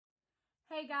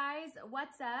Hey guys,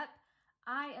 what's up?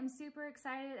 I am super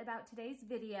excited about today's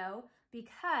video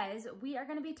because we are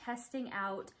going to be testing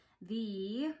out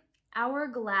the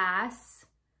Hourglass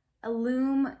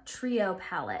Illume Trio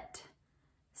palette.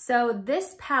 So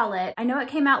this palette, I know it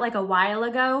came out like a while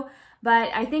ago, but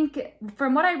I think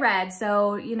from what I read,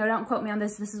 so don't quote me on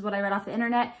this, this is what I read off the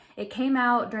internet, it came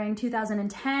out during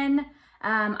 2010.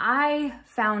 I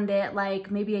found it like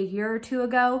maybe a year or two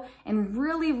ago and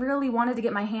really wanted to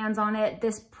get my hands on it.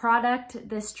 This product,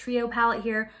 this trio palette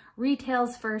here,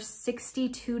 retails for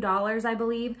 $62, I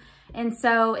believe. And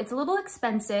so it's a little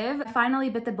expensive. I finally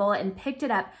bit the bullet and picked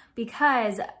it up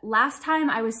because last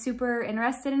time I was super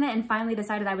interested in it and finally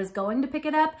decided I was going to pick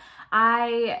it up,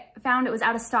 I found it was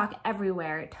out of stock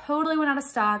everywhere. It totally went out of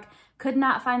stock, could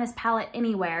not find this palette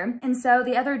anywhere. And so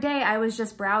the other day I was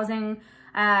just browsing,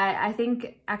 I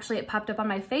think actually it popped up on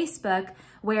my Facebook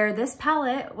where this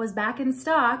palette was back in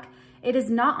stock. It is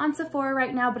not on Sephora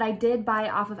right now, but I did buy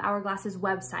it off of Hourglass's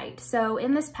website. So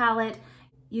in this palette,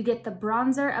 you get the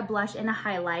bronzer, a blush, and a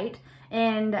highlight,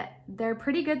 and they're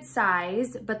pretty good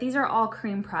size, but these are all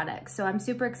cream products. So I'm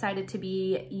super excited to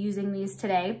be using these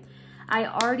today. I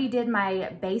already did my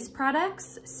base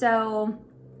products, so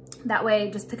that way,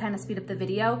 just to kind of speed up the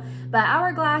video. But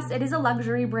Hourglass, it is a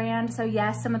luxury brand, so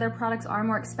yes, some of their products are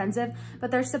more expensive, but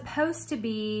they're supposed to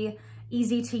be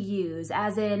easy to use,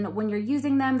 as in when you're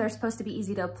using them, they're supposed to be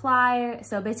easy to apply,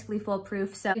 so basically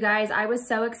foolproof. So you guys, I was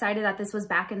so excited that this was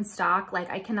back in stock. Like,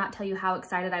 I cannot tell you how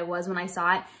excited I was when I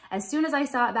saw it. As soon as I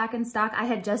saw it back in stock, I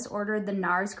had just ordered the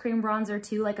NARS cream bronzer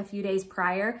too, like a few days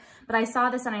prior, but I saw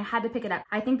this and I had to pick it up.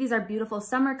 I think these are beautiful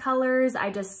summer colors.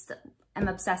 I just am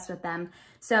obsessed with them.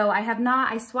 So I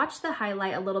swatched the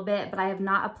highlight a little bit, but I have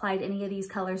not applied any of these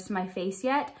colors to my face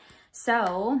yet.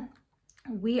 So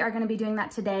we are going to be doing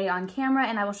that today on camera,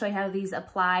 and I will show you how these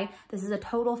apply. This is a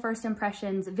total first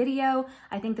impressions video.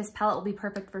 I think this palette will be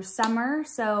perfect for summer,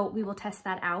 so we will test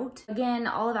that out. Again,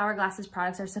 all of Hourglass's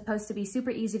products are supposed to be super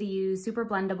easy to use, super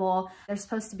blendable. They're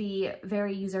supposed to be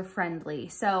very user-friendly,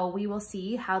 so we will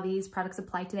see how these products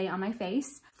apply today on my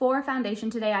face. For foundation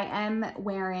today, I am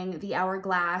wearing the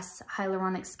Hourglass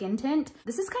Hyaluronic Skin Tint.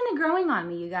 This is kind of growing on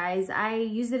me, you guys. I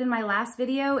used it in my last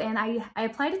video, and I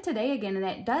applied it today again, and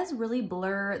it does really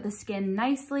blur the skin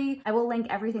nicely. I will link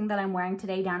everything that I'm wearing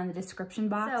today down in the description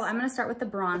box. So I'm gonna start with the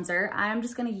bronzer. I'm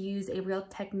just gonna use a Real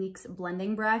Techniques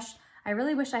blending brush. I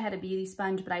really wish I had a beauty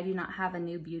sponge, but I do not have a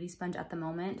new beauty sponge at the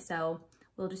moment, so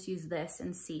we'll just use this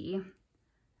and see.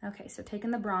 Okay, so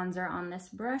taking the bronzer on this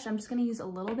brush, I'm just gonna use a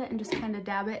little bit and just kind of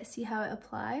dab it, see how it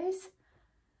applies.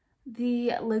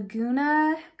 The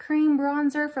Laguna cream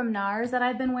bronzer from NARS that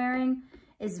I've been wearing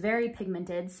is very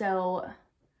pigmented, so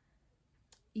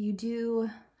you do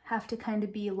have to kind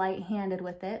of be light-handed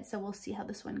with it, so we'll see how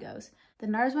this one goes. The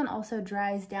NARS one also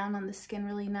dries down on the skin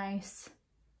really nice,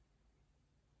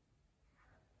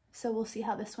 so we'll see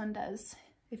how this one does,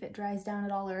 if it dries down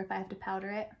at all or if I have to powder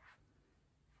it.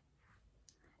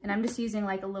 And I'm just using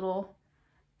like a little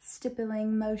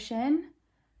stippling motion.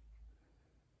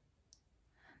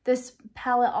 This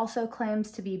palette also claims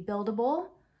to be buildable,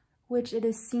 which it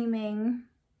is seeming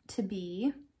to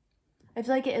be. I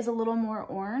feel like it is a little more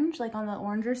orange, like on the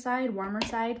oranger side, warmer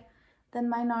side than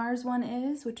my NARS one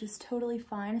is, which is totally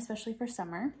fine, especially for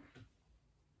summer.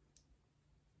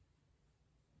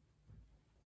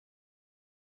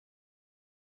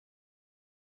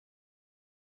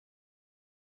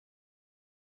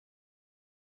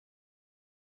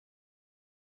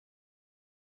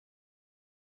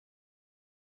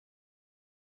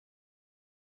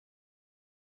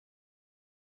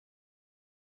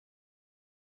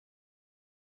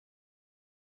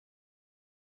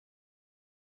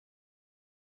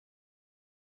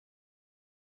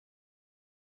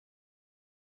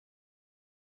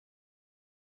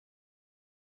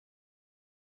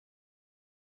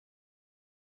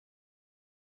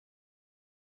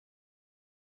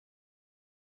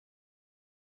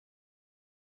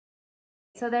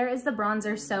 So there is the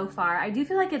bronzer so far. I do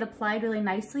feel like it applied really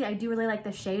nicely. I do really like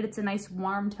the shade. It's a nice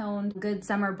warm toned, good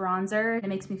summer bronzer. It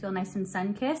makes me feel nice and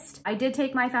sun-kissed. I did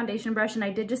take my foundation brush and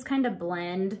I did just kind of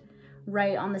blend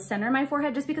right on the center of my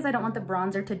forehead just because I don't want the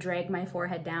bronzer to drag my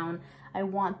forehead down. I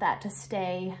want that to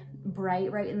stay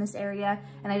bright right in this area.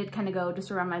 And I did kind of go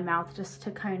just around my mouth just to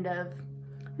kind of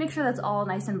make sure that's all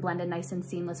nice and blended, nice and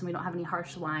seamless, and we don't have any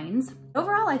harsh lines.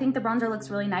 Overall, I think the bronzer looks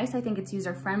really nice. I think it's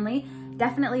user-friendly,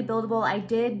 definitely buildable. I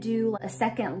did do a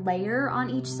second layer on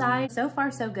each side. So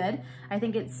far, so good. I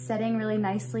think it's setting really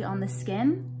nicely on the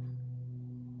skin.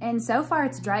 And so far,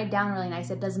 it's dried down really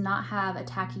nice. It does not have a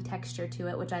tacky texture to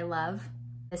it, which I love.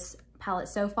 This palette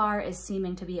so far is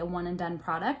seeming to be a one and done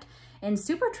product. and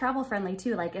super travel friendly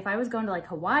too. Like if I was going to like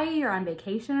Hawaii or on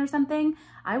vacation or something,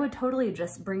 I would totally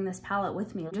just bring this palette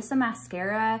with me. Just a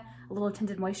mascara, a little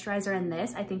tinted moisturizer, and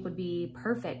this I think would be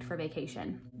perfect for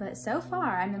vacation. But so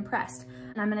far I'm impressed.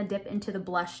 And I'm gonna dip into the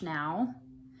blush now.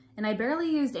 And I barely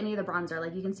used any of the bronzer.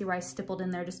 Like you can see where I stippled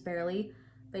in there just barely.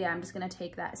 But yeah, I'm just gonna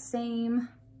take that same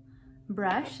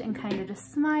brush and kind of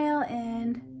just smile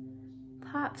and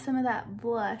pop some of that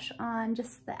blush on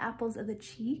just the apples of the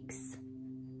cheeks.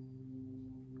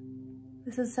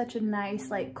 This is such a nice,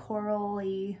 like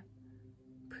corally,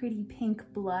 pretty pink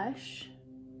blush.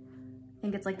 I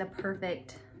think it's like the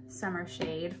perfect summer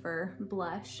shade for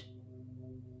blush.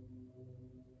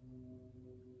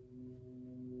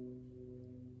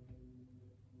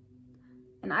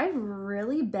 And I've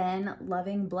really been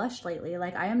loving blush lately.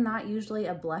 Like I am not usually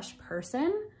a blush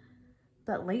person,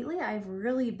 but lately I've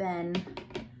really been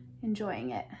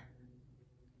enjoying it.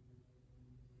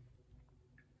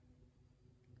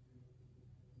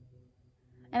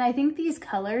 And I think these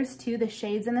colors too, the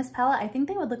shades in this palette, I think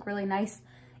they would look really nice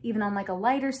even on like a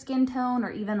lighter skin tone or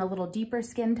even a little deeper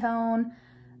skin tone.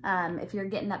 If you're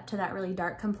getting up to that really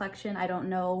dark complexion, I don't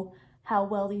know how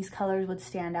well these colors would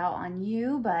stand out on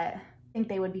you, but I think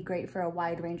they would be great for a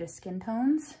wide range of skin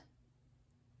tones.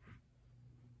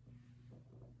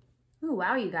 Ooh,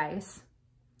 wow, you guys.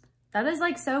 That is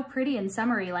like so pretty and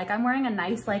summery. Like I'm wearing a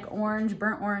nice like orange,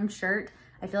 burnt orange shirt.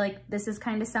 I feel like this is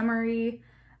kind of summery.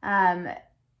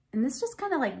 And this just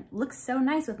kind of like looks so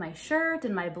nice with my shirt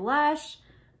and my blush.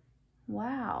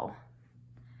 Wow.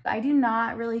 I do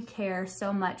not really care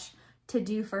so much to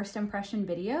do first impression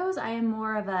videos. I am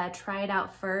more of a try it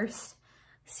out first,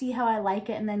 see how I like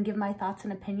it, and then give my thoughts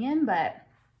and opinion, but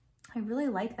I really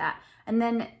like that. And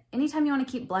then anytime you want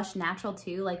to keep blush natural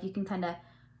too, like you can kind of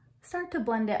start to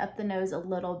blend it up the nose a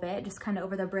little bit, just kind of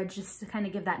over the bridge, just to kind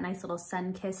of give that nice little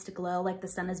sun-kissed glow, like the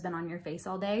sun has been on your face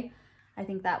all day. I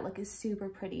think that look is super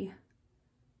pretty.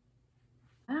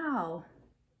 Wow.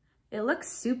 It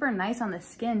looks super nice on the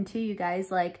skin too, you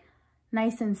guys, like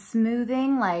nice and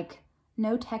smoothing, like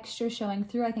no texture showing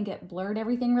through. I think it blurred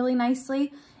everything really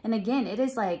nicely. And again, it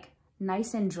is like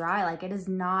nice and dry, like it is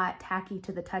not tacky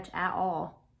to the touch at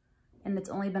all. And it's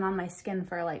only been on my skin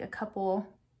for like a couple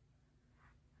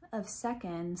of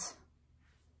seconds.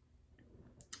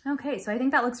 Okay, so I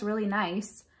think that looks really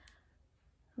nice.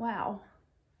 Wow.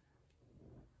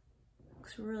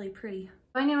 Looks really pretty.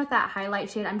 Going in with that highlight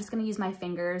shade, I'm just gonna use my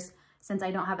fingers since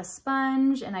I don't have a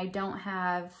sponge and I don't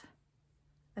have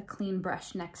a clean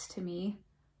brush next to me.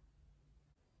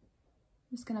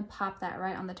 I'm just gonna pop that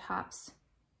right on the tops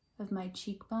of my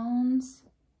cheekbones.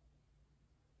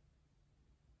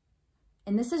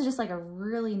 And this is just like a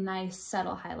really nice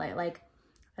subtle highlight. Like,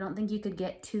 I don't think you could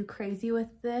get too crazy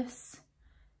with this.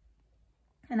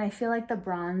 And I feel like the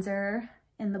bronzer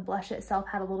and the blush itself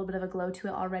had a little bit of a glow to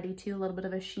it already too, a little bit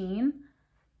of a sheen.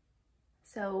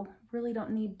 So really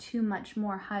don't need too much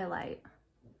more highlight.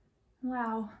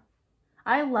 Wow.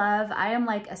 I am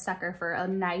like a sucker for a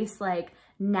nice, like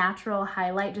natural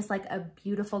highlight, just like a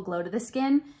beautiful glow to the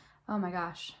skin. Oh my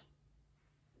gosh.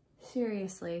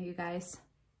 Seriously, you guys.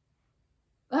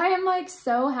 I am like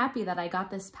so happy that I got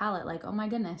this palette. Like, oh my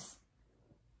goodness.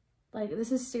 Like,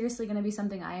 this is seriously gonna be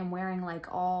something I am wearing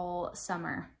like all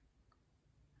summer.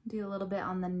 Do a little bit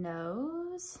on the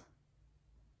nose.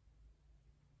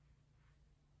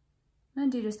 I'm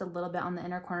gonna do just a little bit on the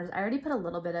inner corners. I already put a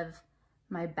little bit of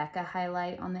my Becca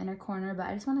highlight on the inner corner, but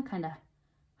I just wanna kind of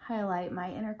highlight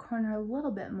my inner corner a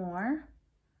little bit more.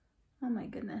 Oh my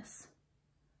goodness.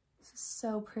 This is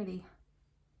so pretty.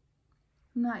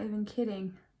 I'm not even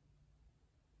kidding.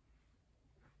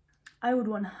 I would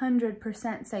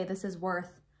 100% say this is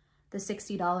worth the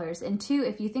 $60. And two,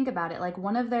 if you think about it, like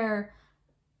one of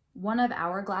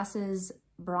Hourglass's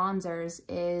bronzers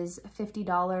is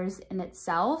 $50 in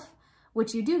itself,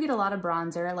 which you do get a lot of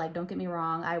bronzer. Like, don't get me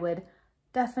wrong, I would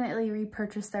definitely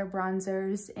repurchase their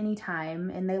bronzers anytime,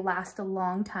 and they last a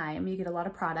long time. You get a lot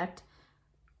of product,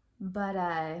 but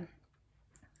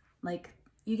like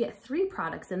you get 3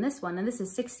 products in this one, and this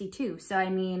is $62. So I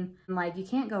mean, like, you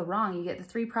can't go wrong. You get the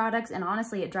 3 products, and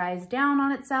honestly, it dries down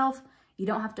on itself. You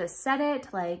don't have to set it.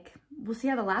 Like, we'll see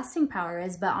how the lasting power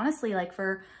is, but honestly, like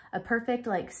for a perfect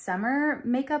like summer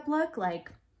makeup look,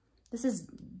 like this is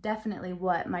definitely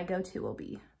what my go-to will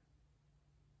be.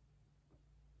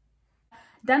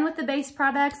 Done with the base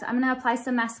products. I'm gonna apply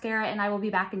some mascara and I will be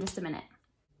back in just a minute.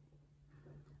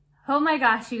 Oh my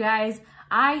gosh, you guys,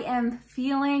 I am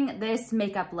feeling this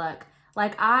makeup look.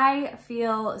 Like, I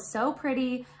feel so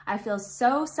pretty. I feel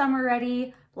so summer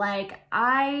ready. Like,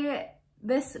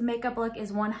 this makeup look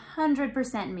is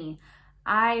 100% me.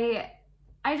 I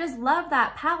I just love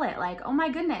that palette. Like, oh my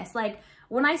goodness. Like,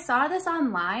 when I saw this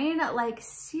online, like,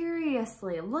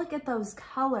 seriously, look at those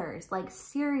colors. Like,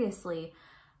 seriously,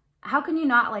 how can you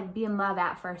not, like, be in love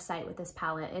at first sight with this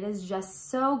palette? It is just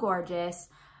so gorgeous.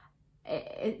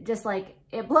 It just, like,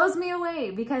 it blows me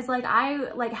away because, like,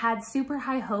 I, like, had super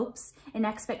high hopes and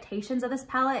expectations of this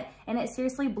palette, and it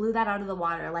seriously blew that out of the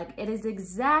water. Like, it is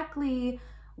exactly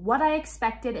what I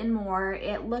expected and more.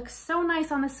 It looks so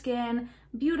nice on the skin,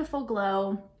 beautiful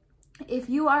glow. If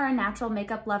you are a natural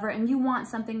makeup lover and you want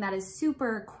something that is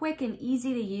super quick and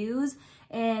easy to use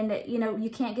and, you know, you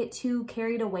can't get too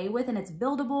carried away with and it's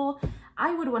buildable,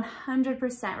 I would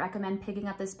 100% recommend picking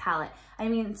up this palette. I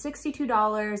mean,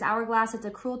 $62, Hourglass, it's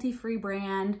a cruelty-free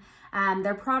brand.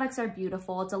 Their products are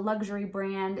beautiful. It's a luxury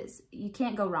brand. You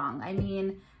can't go wrong. I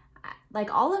mean,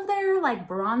 like all of their like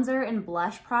bronzer and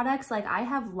blush products, like I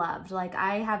have loved. Like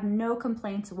I have no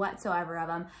complaints whatsoever of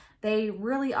them. They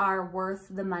really are worth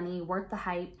the money, worth the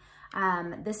hype.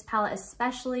 This palette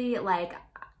especially, like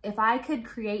if I could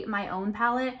create my own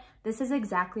palette, this is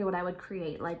exactly what I would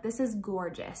create. Like this is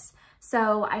gorgeous.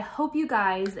 So I hope you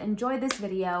guys enjoyed this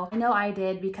video. I know I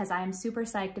did because I am super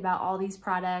psyched about all these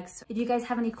products. If you guys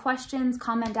have any questions,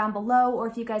 comment down below, or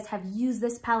if you guys have used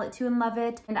this palette too and love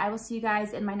it, and I will see you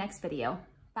guys in my next video.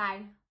 Bye.